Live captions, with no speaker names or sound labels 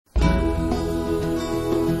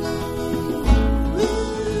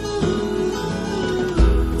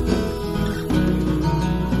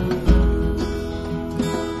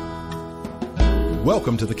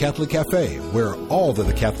Welcome to the Catholic Cafe, where all that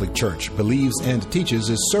the Catholic Church believes and teaches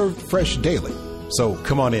is served fresh daily. So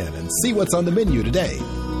come on in and see what's on the menu today.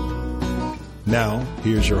 Now,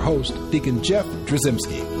 here's your host, Deacon Jeff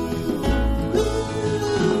Drzymski.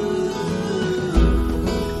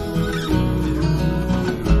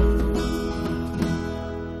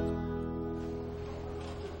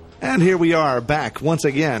 And here we are back once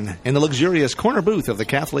again in the luxurious corner booth of the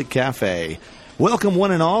Catholic Cafe. Welcome one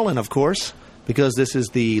and all, and of course, because this is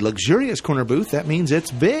the luxurious corner booth, that means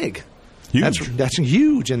it's big. Huge. That's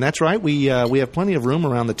huge, and that's right. We have plenty of room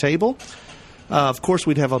around the table. Of course,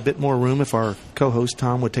 we'd have a bit more room if our co-host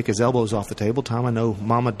Tom would take his elbows off the table. Tom, I know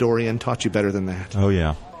Mama Dorian taught you better than that. Oh,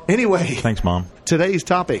 yeah. Anyway. Thanks, Mom. Today's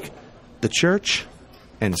topic, the church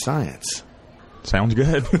and science. Sounds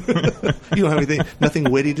good. You don't have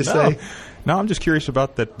nothing witty to say? No, I'm just curious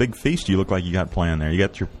about that big feast you look like you got planned there. You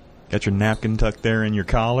got your napkin tucked there in your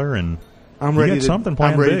collar, and I'm ready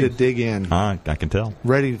to dig in. I can tell.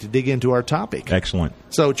 Ready to dig into our topic. Excellent.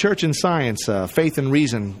 So, church and science, faith and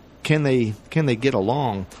reason, can they get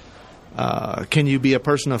along? Can you be a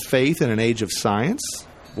person of faith in an age of science?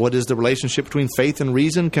 What is the relationship between faith and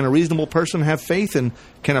reason? Can a reasonable person have faith, and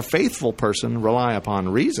can a faithful person rely upon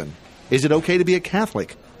reason? Is it okay to be a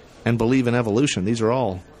Catholic and believe in evolution? These are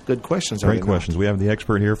all good questions. Great questions. We have the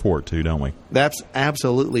expert here for it, too, don't we? That's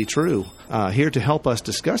absolutely true. Here to help us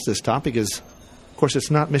discuss this topic is, of course,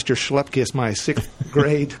 it's not Mr. Schlepkis, my 6th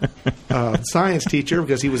grade science teacher,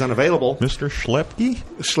 because he was unavailable. Mr. Schlepke?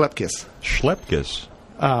 Schlepkis. Schlepkis.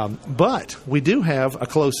 But we do have a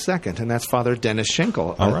close second, and that's Father Dennis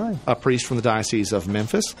Schenkel, a priest from the Diocese of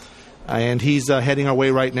Memphis. And he's heading our way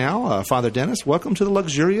right now. Father Dennis, welcome to the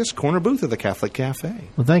luxurious corner booth of the Catholic Cafe.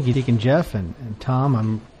 Well, thank you, Deacon Jeff and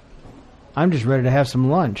Tom. I'm just ready to have some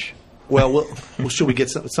lunch. Well, should we get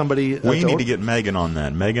somebody? We need to get Megan on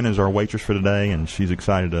that. Megan is our waitress for today, and she's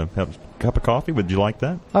excited to have a cup of coffee. Would you like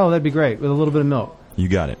that? Oh, that'd be great, with a little bit of milk. You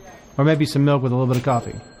got it. Or maybe some milk with a little bit of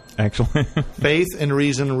coffee. Excellent. Faith and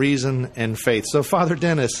reason, reason and faith. So, Father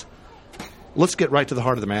Dennis, let's get right to the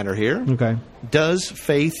heart of the matter here. Okay. Does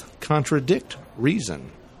faith contradict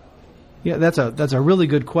reason? Yeah, that's a really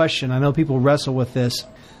good question. I know people wrestle with this.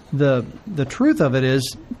 The truth of it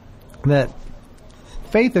is that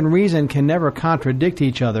faith and reason can never contradict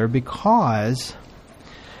each other because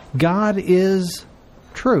God is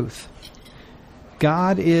truth.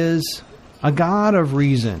 God is a God of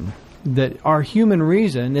reason. That our human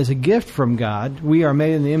reason is a gift from God. We are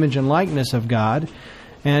made in the image and likeness of God,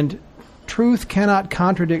 and truth cannot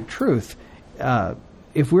contradict truth.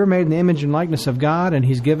 If we're made in the image and likeness of God and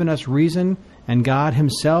He's given us reason, and God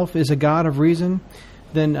Himself is a God of reason,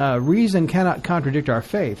 then reason cannot contradict our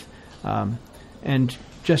faith. And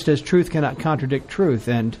just as truth cannot contradict truth,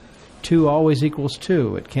 and 2 always equals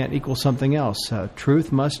 2, it can't equal something else.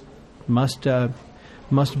 Truth must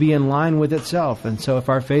be in line with itself. And so if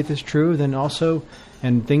our faith is true, then also,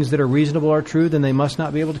 and things that are reasonable are true, then they must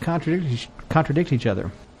not be able to contradict each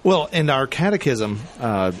other. Well, and our catechism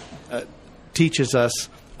teaches us,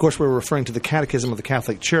 of course, we're referring to the Catechism of the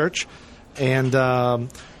Catholic Church, and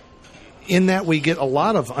in that we get a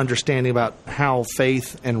lot of understanding about how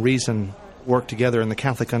faith and reason work together in the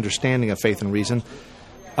Catholic understanding of faith and reason.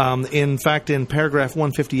 In fact, in paragraph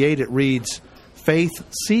 158, it reads, "Faith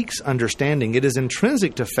seeks understanding. It is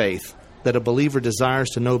intrinsic to faith that a believer desires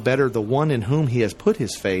to know better the one in whom he has put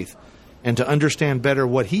his faith, and to understand better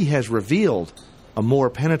what he has revealed. A more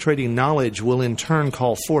penetrating knowledge will in turn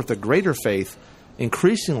call forth a greater faith,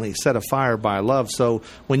 increasingly set afire by love." So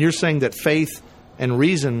when you're saying that faith and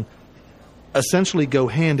reason essentially go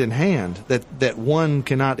hand in hand, that one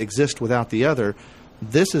cannot exist without the other,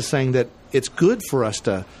 this is saying that it's good for us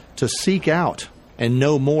to seek out and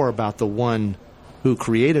know more about the one who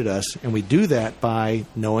created us, and we do that by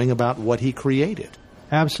knowing about what He created.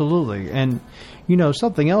 Absolutely. And,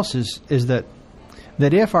 something else is that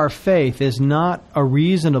if our faith is not a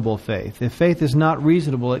reasonable faith, if faith is not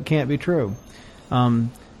reasonable, it can't be true.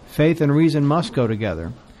 Faith and reason must go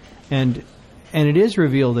together. And it is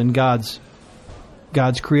revealed in God's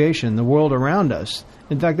creation, the world around us.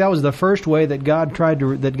 In fact, that was the first way that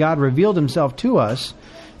God revealed Himself to us,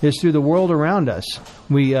 is through the world around us.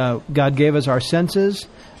 God gave us our senses,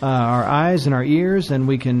 our eyes and our ears, and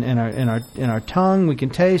we can, and our tongue, we can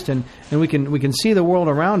taste, and we can see the world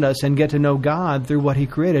around us and get to know God through what He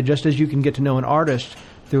created, just as you can get to know an artist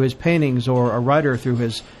through his paintings or a writer through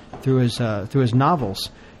his novels.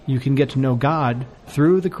 You can get to know God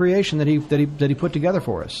through the creation that He put together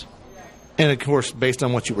for us. And of course, based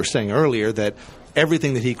on what you were saying earlier, that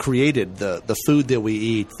everything that He created, the food that we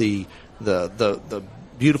eat, the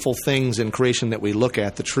beautiful things in creation that we look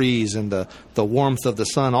at, the trees and the warmth of the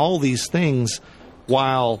sun, all these things,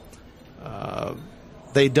 while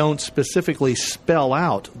they don't specifically spell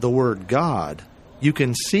out the word God, you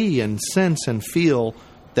can see and sense and feel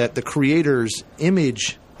that the Creator's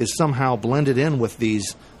image is somehow blended in with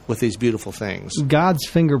these beautiful things. God's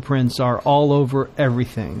fingerprints are all over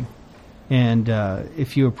everything, and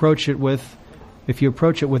if you approach it with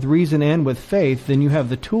reason and with faith, then you have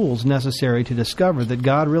the tools necessary to discover that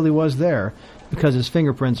God really was there, because His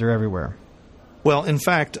fingerprints are everywhere. Well, in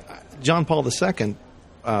fact, John Paul II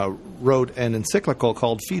wrote an encyclical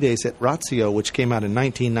called Fides et Ratio, which came out in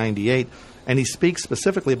 1998, and he speaks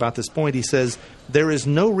specifically about this point. He says, "There is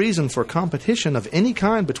no reason for competition of any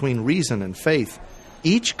kind between reason and faith.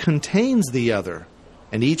 Each contains the other,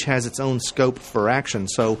 and each has its own scope for action."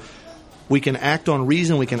 So we can act on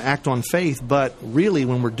reason, we can act on faith, but really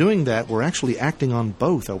when we're doing that, we're actually acting on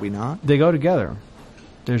both, are we not? They go together.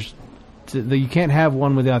 You can't have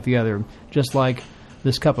one without the other, just like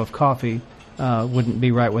this cup of coffee wouldn't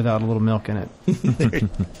be right without a little milk in it.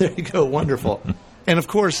 There you go. Wonderful. And of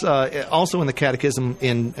course, also in the Catechism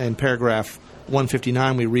in paragraph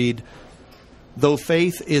 159, we read, "Though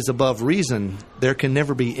faith is above reason, there can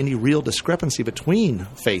never be any real discrepancy between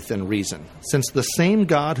faith and reason. Since the same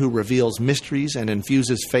God who reveals mysteries and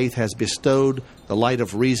infuses faith has bestowed the light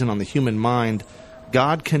of reason on the human mind,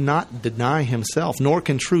 God cannot deny Himself, nor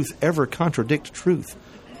can truth ever contradict truth.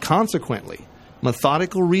 Consequently,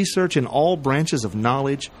 methodical research in all branches of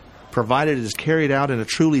knowledge, provided it is carried out in a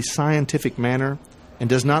truly scientific manner and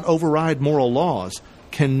does not override moral laws,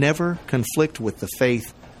 can never conflict with the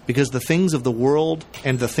faith, because the things of the world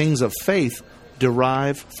and the things of faith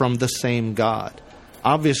derive from the same God."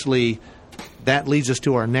 Obviously, that leads us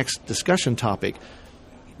to our next discussion topic.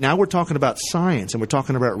 Now we're talking about science and we're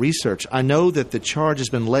talking about research. I know that the charge has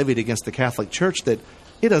been levied against the Catholic Church that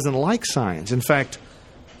it doesn't like science. In fact,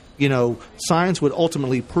 science would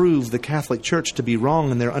ultimately prove the Catholic Church to be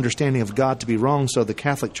wrong and their understanding of God to be wrong, so the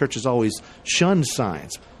Catholic Church has always shunned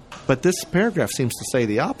science. But this paragraph seems to say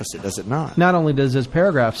the opposite, does it not? Not only does this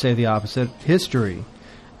paragraph say the opposite, history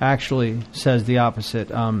actually says the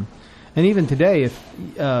opposite. And even today,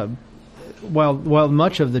 while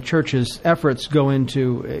much of the Church's efforts go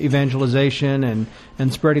into evangelization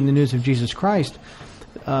and spreading the news of Jesus Christ,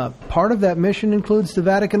 part of that mission includes the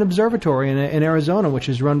Vatican Observatory in Arizona, which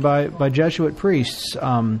is run by Jesuit priests.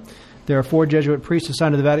 There are 4 Jesuit priests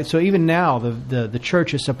assigned to the Vatican. So even now, the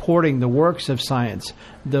Church is supporting the works of science,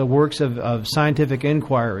 the works of scientific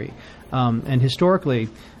inquiry. And historically,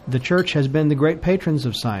 the Church has been the great patrons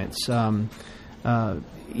of science.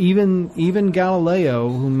 Even Galileo,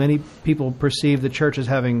 who many people perceive the Church as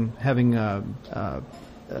having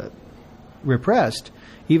repressed,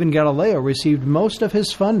 even Galileo received most of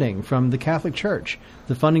his funding from the Catholic Church.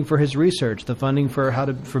 The funding for his research, the funding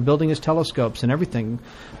for building his telescopes and everything.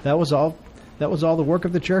 That was all the work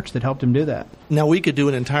of the Church that helped him do that. Now, we could do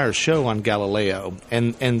an entire show on Galileo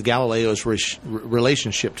and Galileo's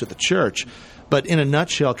relationship to the Church. But in a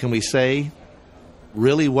nutshell, can we say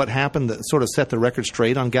really what happened that sort of set the record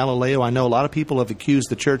straight on Galileo? I know a lot of people have accused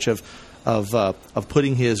the Church of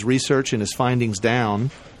putting his research and his findings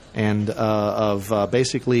down, and of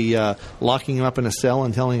basically locking him up in a cell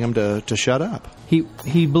and telling him to shut up.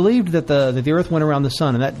 He believed that the Earth went around the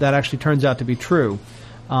sun, and that actually turns out to be true.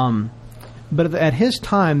 But at his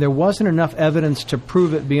time, there wasn't enough evidence to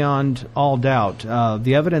prove it beyond all doubt.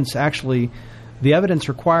 The evidence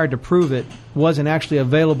required to prove it wasn't actually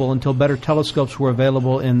available until better telescopes were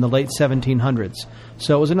available in the late 1700s.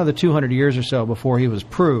 So it was another 200 years or so before he was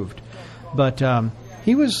proved. But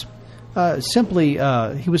he was simply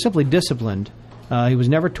disciplined. He was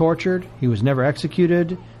never tortured. He was never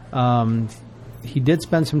executed. He did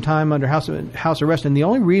spend some time under house arrest, and the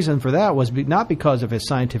only reason for that was not because of his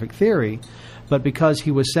scientific theory, but because he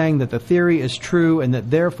was saying that the theory is true and that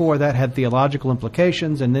therefore that had theological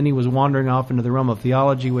implications, and then he was wandering off into the realm of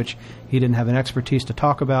theology, which he didn't have an expertise to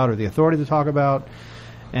talk about or the authority to talk about,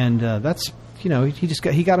 and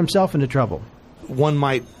he got himself into trouble. One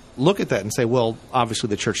might look at that and say, well, obviously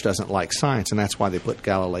the Church doesn't like science, and that's why they put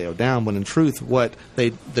Galileo down, when in truth what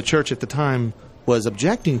the Church at the time was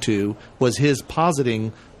objecting to was his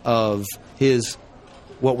positing of his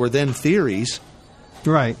what were then theories,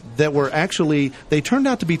 right? That were actually, they turned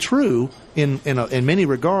out to be true in many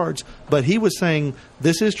regards, but he was saying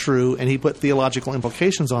this is true, and he put theological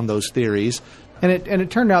implications on those theories. And it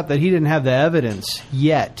turned out that he didn't have the evidence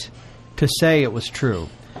yet to say it was true.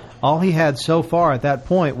 All he had so far at that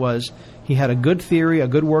point was he had a good theory, a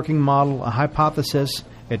good working model, a hypothesis.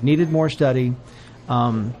 It needed more study.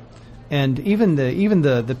 And even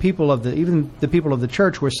the people of the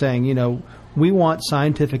church were saying, we want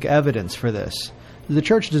scientific evidence for this. The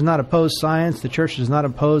church does not oppose science. The church does not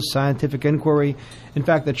oppose scientific inquiry. In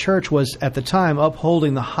fact, the church was, at the time,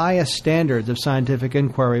 upholding the highest standards of scientific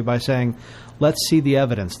inquiry by saying, let's see the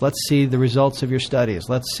evidence. Let's see the results of your studies.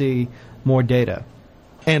 Let's see more data.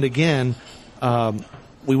 And again,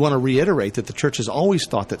 we want to reiterate that the church has always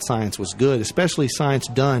thought that science was good, especially science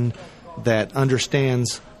done that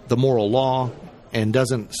understands the moral law and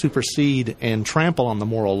doesn't supersede and trample on the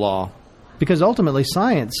moral law. Because ultimately,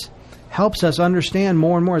 science helps us understand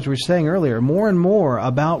more and more, as we were saying earlier, more and more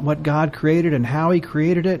about what God created and how He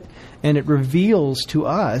created it, and it reveals to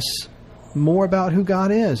us more about who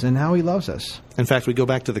God is and how He loves us. In fact, we go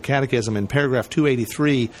back to the Catechism in paragraph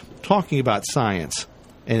 283, talking about science,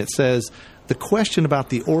 and it says, the question about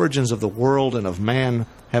the origins of the world and of man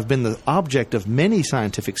have been the object of many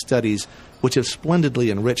scientific studies which have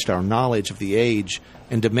splendidly enriched our knowledge of the age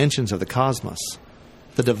and dimensions of the cosmos.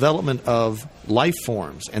 The development of life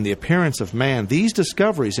forms and the appearance of man, these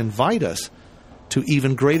discoveries invite us to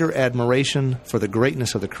even greater admiration for the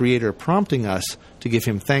greatness of the Creator, prompting us to give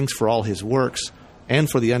Him thanks for all His works and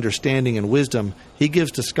for the understanding and wisdom He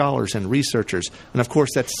gives to scholars and researchers. And of course,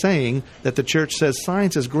 that's saying that the Church says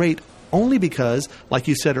science is great only because, like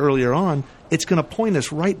you said earlier on, it's going to point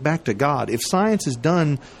us right back to God. If science is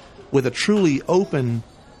done with a truly open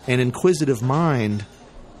and inquisitive mind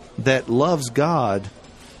that loves God,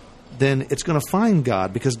 then it's going to find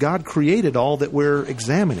God, because God created all that we're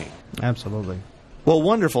examining. Absolutely. Well,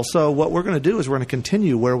 wonderful. So what we're going to do is we're going to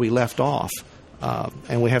continue where we left off.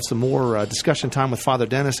 And we have some more discussion time with Father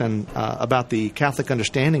Dennis and about the Catholic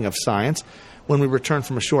understanding of science when we return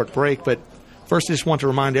from a short break. But first, I just want to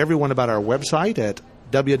remind everyone about our website at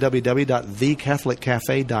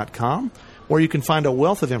www.thecatholiccafe.com, where you can find a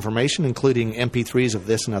wealth of information, including MP3s of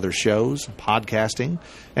this and other shows, podcasting,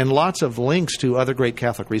 and lots of links to other great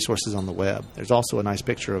Catholic resources on the web. There's also a nice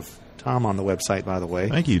picture of Tom on the website, by the way.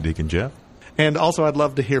 Thank you, Deacon Jeff. And also, I'd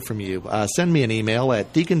love to hear from you. Send me an email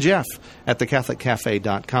at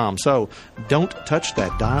deaconjeff@thecatholiccafe.com. So don't touch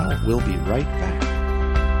that dial. We'll be right back.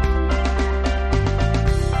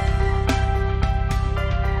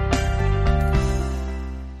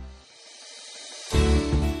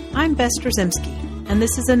 I'm Bess Drzymski, and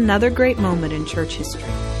this is another great moment in church history.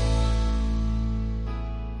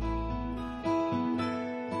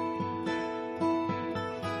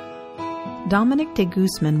 Dominic de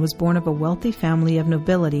Guzman was born of a wealthy family of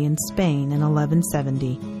nobility in Spain in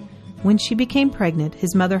 1170. When she became pregnant,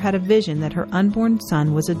 his mother had a vision that her unborn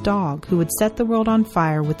son was a dog who would set the world on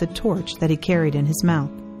fire with a torch that he carried in his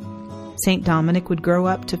mouth. St. Dominic would grow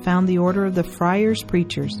up to found the Order of the Friars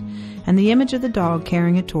Preachers, and the image of the dog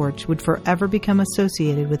carrying a torch would forever become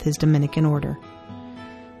associated with his Dominican order.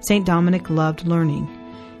 St. Dominic loved learning.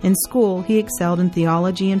 In school, he excelled in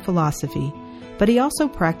theology and philosophy, but he also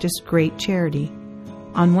practiced great charity.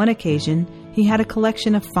 On one occasion, he had a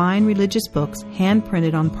collection of fine religious books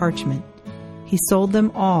hand-printed on parchment. He sold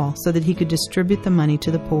them all so that he could distribute the money to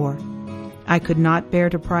the poor. I could not bear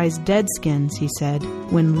to prize dead skins, he said,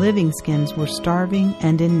 when living skins were starving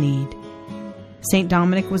and in need. St.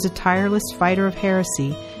 Dominic was a tireless fighter of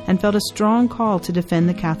heresy and felt a strong call to defend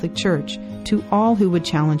the Catholic Church to all who would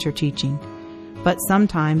challenge her teaching. But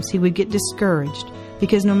sometimes he would get discouraged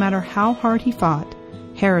because no matter how hard he fought,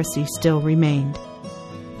 heresy still remained.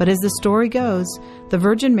 But as the story goes, the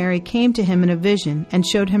Virgin Mary came to him in a vision and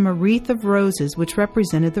showed him a wreath of roses which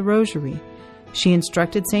represented the Rosary. She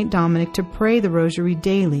instructed St. Dominic to pray the Rosary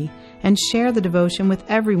daily and share the devotion with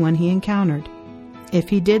everyone he encountered. If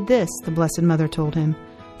he did this, the Blessed Mother told him,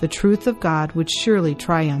 the truth of God would surely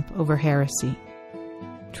triumph over heresy.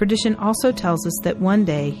 Tradition also tells us that one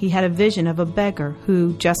day he had a vision of a beggar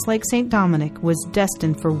who, just like St. Dominic, was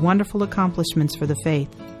destined for wonderful accomplishments for the faith.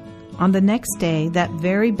 On the next day, that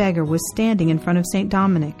very beggar was standing in front of St.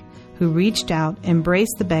 Dominic, who reached out,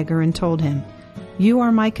 embraced the beggar, and told him, "You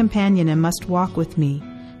are my companion and must walk with me.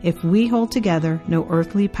 If we hold together, no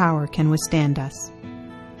earthly power can withstand us."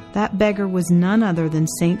 That beggar was none other than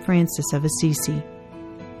St. Francis of Assisi.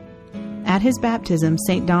 At his baptism,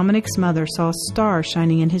 St. Dominic's mother saw a star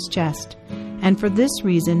shining in his chest, and for this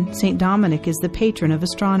reason, St. Dominic is the patron of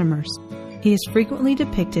astronomers. He is frequently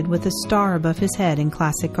depicted with a star above his head in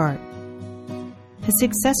classic art. His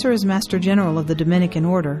successor as Master General of the Dominican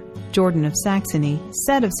Order, Jordan of Saxony,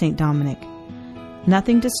 said of St. Dominic,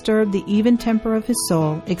 "Nothing disturbed the even temper of his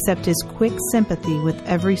soul except his quick sympathy with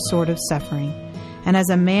every sort of suffering. And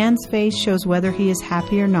as a man's face shows whether he is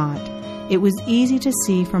happy or not, it was easy to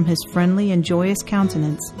see from his friendly and joyous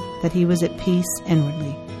countenance that he was at peace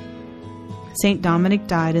inwardly." St. Dominic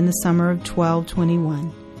died in the summer of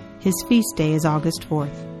 1221. His feast day is August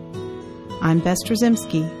 4th. I'm Bess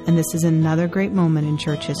Trzymski, and this is another great moment in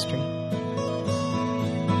church history.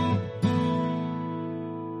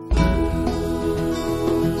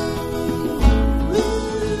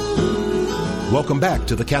 Welcome back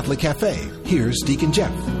to the Catholic Cafe. Here's Deacon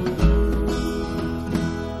Jeff.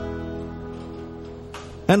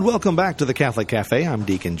 And welcome back to the Catholic Cafe. I'm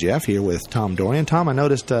Deacon Jeff here with Tom Dorian. Tom, I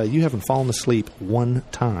noticed you haven't fallen asleep one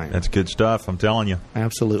time. That's good stuff, I'm telling you.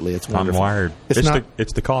 Absolutely. It's wonderful. I'm wired.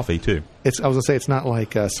 It's the coffee, too. I was going to say, it's not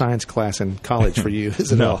like a science class in college for you,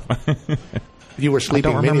 is it? No. You were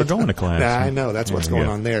sleeping. I don't remember going to class. I know. That's what's going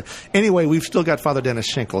on there. Anyway, we've still got Father Dennis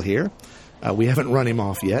Schenkel here. We haven't run him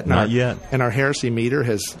off yet. Not yet. And our heresy meter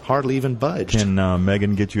has hardly even budged. Can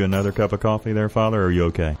Megan get you another cup of coffee there, Father, or are you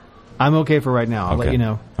okay? I'm okay for right now. I'll let you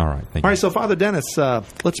know. All right. Thank you. All right, so Father Dennis,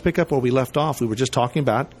 let's pick up where we left off. We were just talking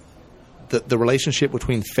about the relationship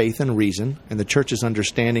between faith and reason, and the Church's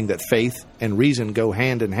understanding that faith and reason go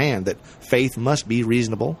hand in hand, that faith must be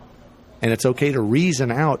reasonable, and it's okay to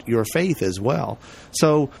reason out your faith as well.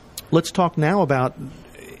 So let's talk now about,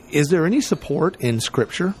 is there any support in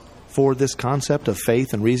Scripture for this concept of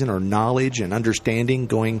faith and reason, or knowledge and understanding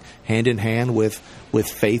going hand in hand with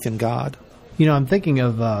faith in God? You know, I'm thinking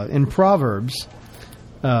of in Proverbs,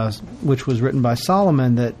 which was written by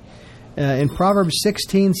Solomon, that in Proverbs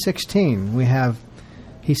 16:16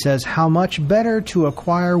 he says, "How much better to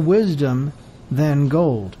acquire wisdom than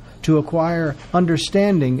gold. To acquire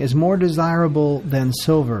understanding is more desirable than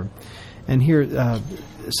silver." And here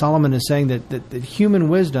Solomon is saying that human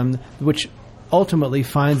wisdom, which ultimately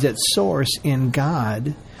finds its source in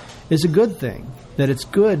God, is a good thing. That it's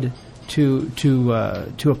good to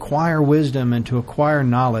acquire wisdom and to acquire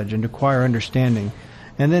knowledge and to acquire understanding.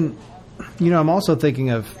 And then, I'm also thinking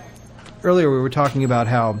of, earlier we were talking about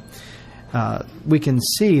how we can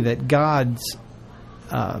see that God's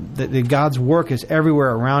work is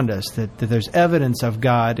everywhere around us, that there's evidence of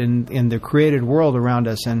God in the created world around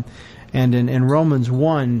us. And in Romans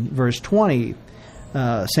 1, verse 20,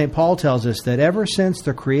 St. Paul tells us that ever since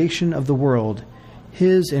the creation of the world,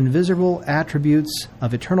 His invisible attributes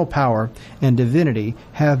of eternal power and divinity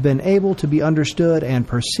have been able to be understood and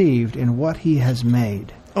perceived in what He has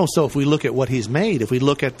made. Oh, so if we look at what He's made, if we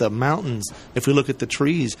look at the mountains, if we look at the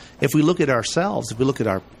trees, if we look at ourselves, if we look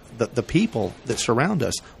at the people that surround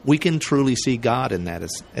us, we can truly see God in that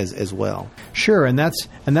as well. Sure, and that's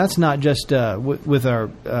not just with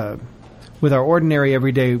our ordinary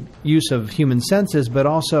everyday use of human senses, but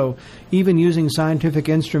also even using scientific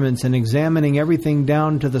instruments and examining everything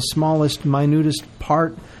down to the smallest, minutest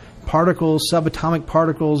particles, subatomic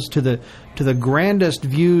particles, to the grandest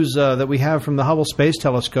views that we have from the Hubble Space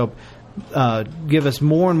Telescope, give us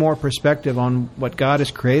more and more perspective on what God has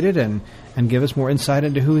created and give us more insight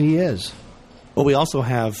into who He is. Well, we also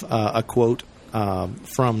have a quote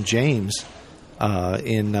from James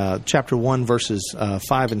in chapter 1, verses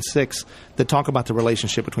 5 and 6, that talk about the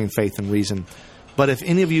relationship between faith and reason. "But if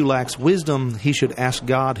any of you lacks wisdom, he should ask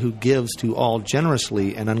God, who gives to all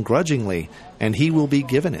generously and ungrudgingly, and He will be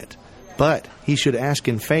given it. But he should ask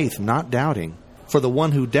in faith, not doubting. For the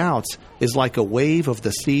one who doubts is like a wave of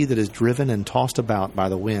the sea that is driven and tossed about by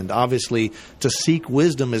the wind." Obviously, to seek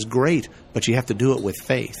wisdom is great, but you have to do it with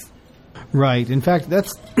faith. Right. In fact,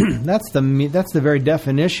 that's the very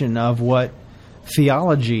definition of what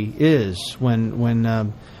theology is.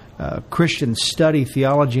 When Christians study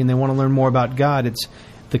theology and they want to learn more about God, it's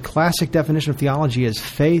the classic definition of theology is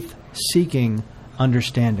faith seeking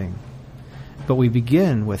understanding. But we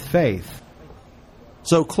begin with faith.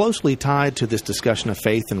 So closely tied to this discussion of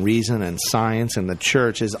faith and reason and science and the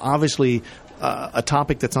church is obviously a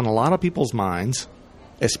topic that's on a lot of people's minds,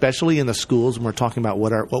 especially in the schools when we're talking about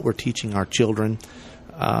what we're teaching our children.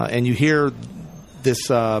 And you hear this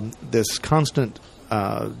constant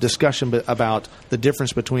discussion about the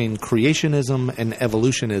difference between creationism and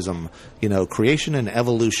evolutionism. Creation and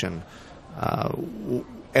evolution.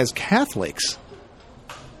 As Catholics,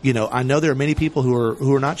 I know there are many people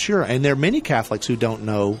who are not sure, and there are many Catholics who don't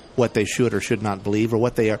know what they should or should not believe, or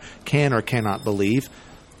what they can or cannot believe.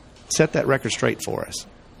 Set that record straight for us.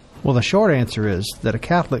 Well, the short answer is that a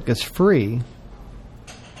Catholic is free,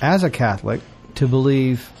 as a Catholic, to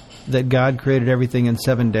believe that God created everything in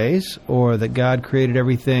 7 days, or that God created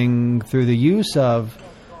everything through the use of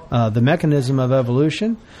the mechanism of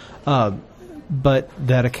evolution, but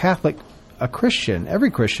that a Christian, every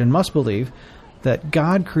Christian must believe that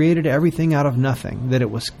God created everything out of nothing, that it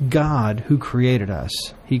was God who created us.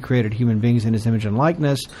 He created human beings in His image and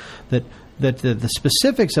likeness, that the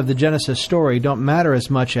specifics of the Genesis story don't matter as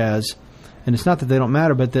much as and it's not that they don't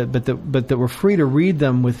matter, but that we're free to read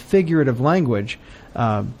them with figurative language.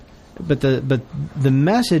 But the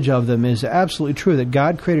message of them is absolutely true, that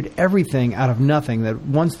God created everything out of nothing, that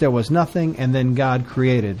once there was nothing and then God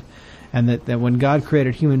created. And that when God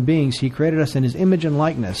created human beings, He created us in His image and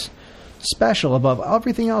likeness, special above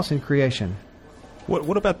everything else in creation.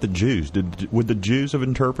 What about the Jews? Would the Jews have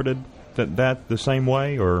interpreted that the same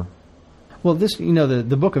way, or? Well, this,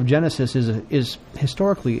 the book of Genesis is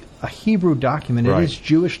historically a Hebrew document. Right. It is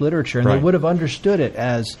Jewish literature, and Right. they would have understood it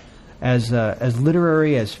as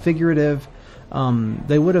literary, as figurative.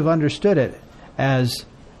 They would have understood it as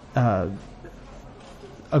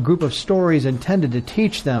a group of stories intended to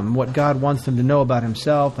teach them what God wants them to know about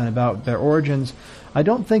Himself and about their origins. I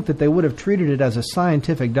don't think that they would have treated it as a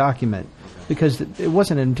scientific document, because it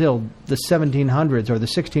wasn't until the 1700s or the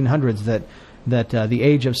 1600s that the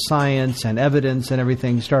age of science and evidence and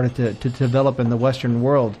everything started to develop in the Western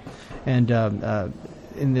world. And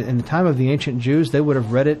in the time of the ancient Jews, they would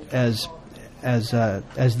have read it as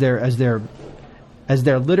their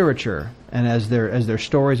literature and as their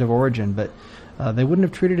stories of origin, but they wouldn't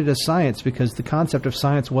have treated it as science, because the concept of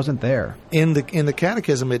science wasn't there. In the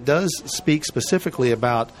Catechism, it does speak specifically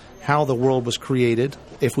about how the world was created.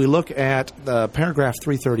 If we look at paragraph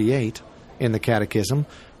 338 in the Catechism,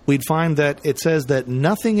 we'd find that it says that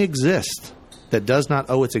nothing exists that does not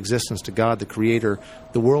owe its existence to God the Creator.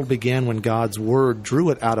 The world began when God's Word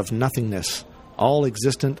drew it out of nothingness. All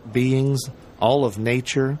existent beings, all of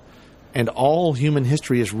nature, and all human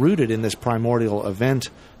history is rooted in this primordial event,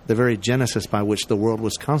 the very genesis by which the world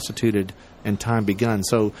was constituted and time begun.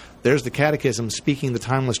 So there's the Catechism speaking the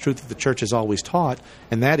timeless truth that the Church has always taught,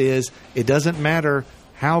 and that is, it doesn't matter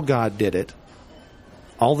how God did it.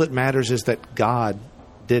 All that matters is that God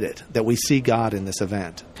did it, that we see God in this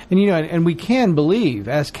event. And and we can believe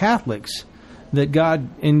as Catholics that God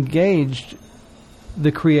engaged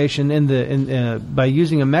the creation by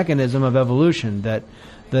using a mechanism of evolution, that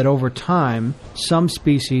over time some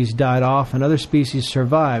species died off and other species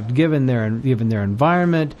survived, given their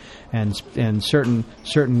environment, and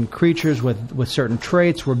certain creatures with certain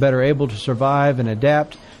traits were better able to survive and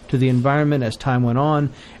adapt to the environment as time went on.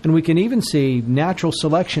 And we can even see natural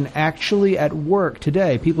selection actually at work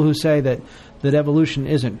today. People who say that evolution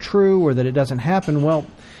isn't true or that it doesn't happen, well,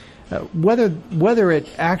 whether it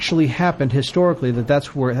actually happened historically,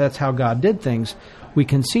 that's how God did things, we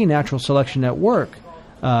can see natural selection at work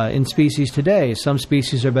in species today. Some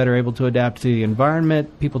species are better able to adapt to the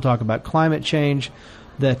environment. People talk about climate change.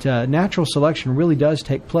 That natural selection really does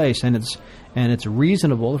take place, and it's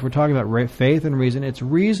reasonable. If we're talking about faith and reason, it's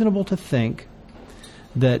reasonable to think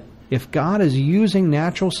that if God is using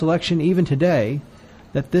natural selection even today,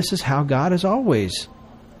 that this is how God has always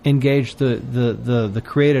engaged the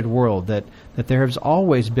created world. That there has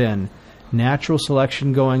always been natural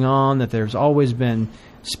selection going on. That there's always been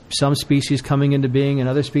some species coming into being and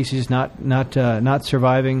other species not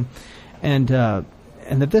surviving, and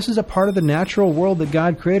that this is a part of the natural world that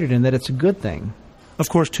God created, and that it's a good thing. Of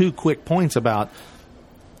course, 2 quick points about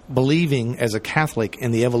believing as a Catholic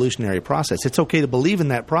in the evolutionary process. It's okay to believe in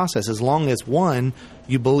that process as long as, one,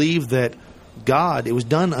 you believe that it was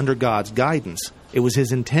done under God's guidance. It was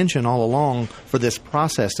His intention all along for this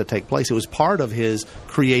process to take place. It was part of His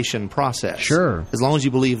creation process. Sure. As long as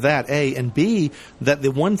you believe that, A, and B, that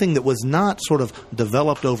the one thing that was not sort of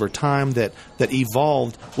developed over time, that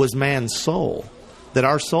evolved, was man's soul. That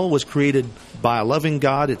our soul was created by a loving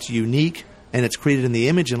God. It's unique, and it's created in the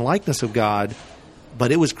image and likeness of God,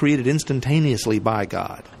 but it was created instantaneously by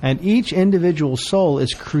God. And each individual soul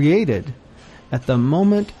is created at the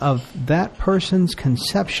moment of that person's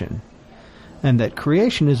conception. And that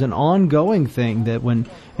creation is an ongoing thing, that when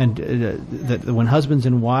husbands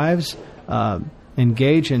and wives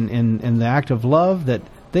engage in the act of love, that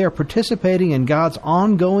they are participating in God's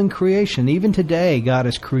ongoing creation. Even today, God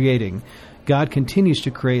is creating. God continues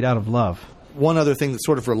to create out of love. One other thing that's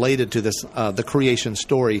sort of related to this, the creation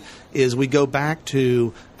story, is we go back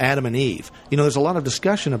to Adam and Eve. There's a lot of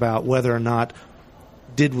discussion about whether or not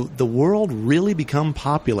did the world really become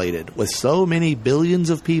populated with so many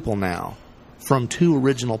billions of people now from 2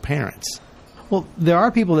 original parents. Well, there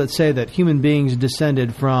are people that say that human beings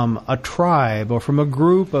descended from a tribe or from a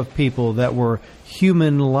group of people that were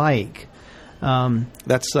human-like.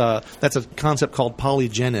 That's a concept called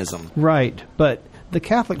polygenism. Right, but the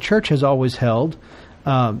Catholic Church has always held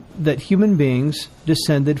that human beings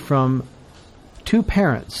descended from 2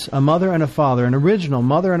 parents, a mother and a father, an original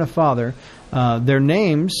mother and a father. Their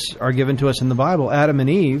names are given to us in the Bible, Adam and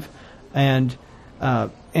Eve, and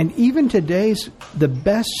even the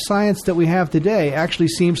best science that we have today actually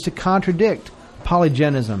seems to contradict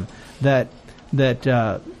polygenism, that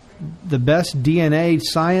the best DNA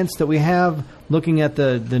science that we have, looking at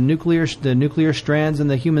the nuclear strands in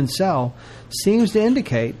the human cell, seems to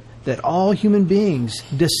indicate that all human beings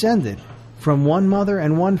descended from one mother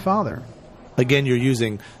and one father. Again, you're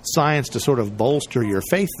using science to sort of bolster your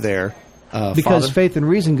faith there. Because Father. faith and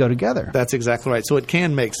reason go together. That's exactly right. So it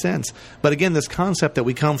can make sense. But again, this concept that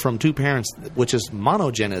we come from two parents, which is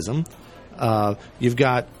monogenism, you've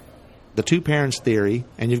got the two parents theory,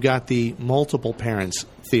 and you've got the multiple parents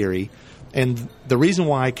theory. And the reason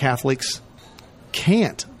why Catholics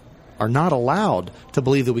are not allowed to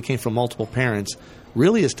believe that we came from multiple parents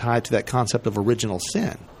really is tied to that concept of original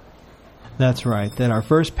sin. That's right, that our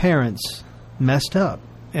first parents messed up,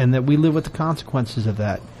 and that we live with the consequences of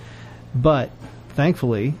that. But,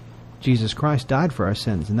 thankfully, Jesus Christ died for our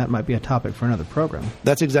sins, and that might be a topic for another program.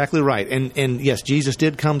 That's exactly right. And yes, Jesus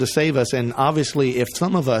did come to save us, and obviously if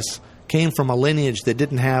some of us came from a lineage that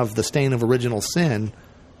didn't have the stain of original sin,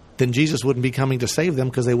 then Jesus wouldn't be coming to save them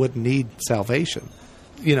because they wouldn't need salvation.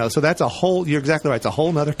 So that's you're exactly right, it's a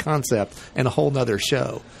whole other concept and a whole other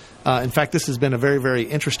show. In fact, this has been a very, very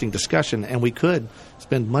interesting discussion, and we could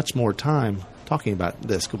spend much more time talking about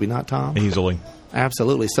this, could we not, Tom? Easily.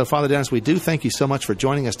 Absolutely. So, Father Dennis, we do thank you so much for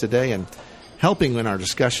joining us today and helping in our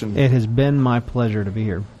discussion. It has been my pleasure to be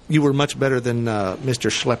here. You were much better than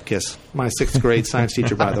Mr. Schlepkis, my 6th grade science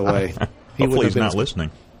teacher, by the way. Hopefully he's not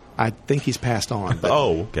listening. I think he's passed on. But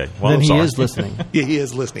oh, okay. Well, then he is listening. Yeah, he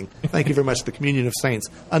is listening. Thank you very much. The Communion of Saints,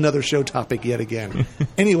 another show topic yet again.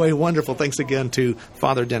 Anyway, wonderful. Thanks again to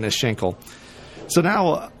Father Dennis Schenkel. So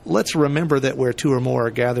now let's remember that where two or more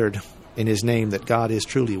are gathered in his name, that God is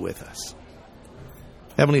truly with us.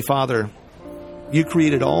 Heavenly Father, you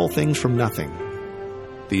created all things from nothing,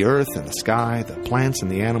 the earth and the sky, the plants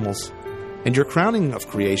and the animals, and your crowning of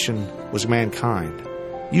creation was mankind.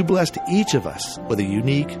 You blessed each of us with a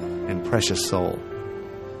unique and precious soul.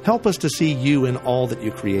 Help us to see you in all that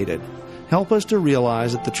you created. Help us to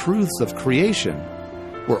realize that the truths of creation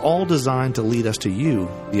were all designed to lead us to you,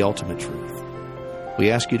 the ultimate truth.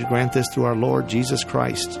 We ask you to grant this through our Lord Jesus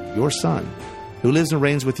Christ, your Son, who lives and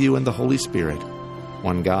reigns with you in the Holy Spirit,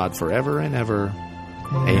 one God forever and ever.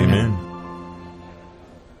 Amen.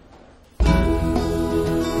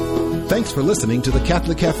 Thanks for listening to the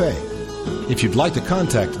Catholic Cafe. If you'd like to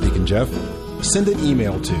contact Deacon Jeff, send an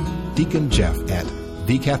email to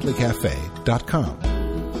deaconjeff@thecatholiccafe.com.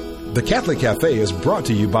 The Catholic Cafe is brought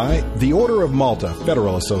to you by the Order of Malta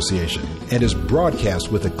Federal Association and is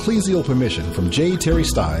broadcast with ecclesial permission from J. Terry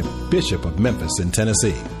Stive, Bishop of Memphis in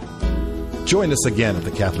Tennessee. Join us again at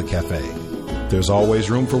the Catholic Cafe. There's always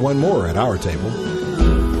room for one more at our table.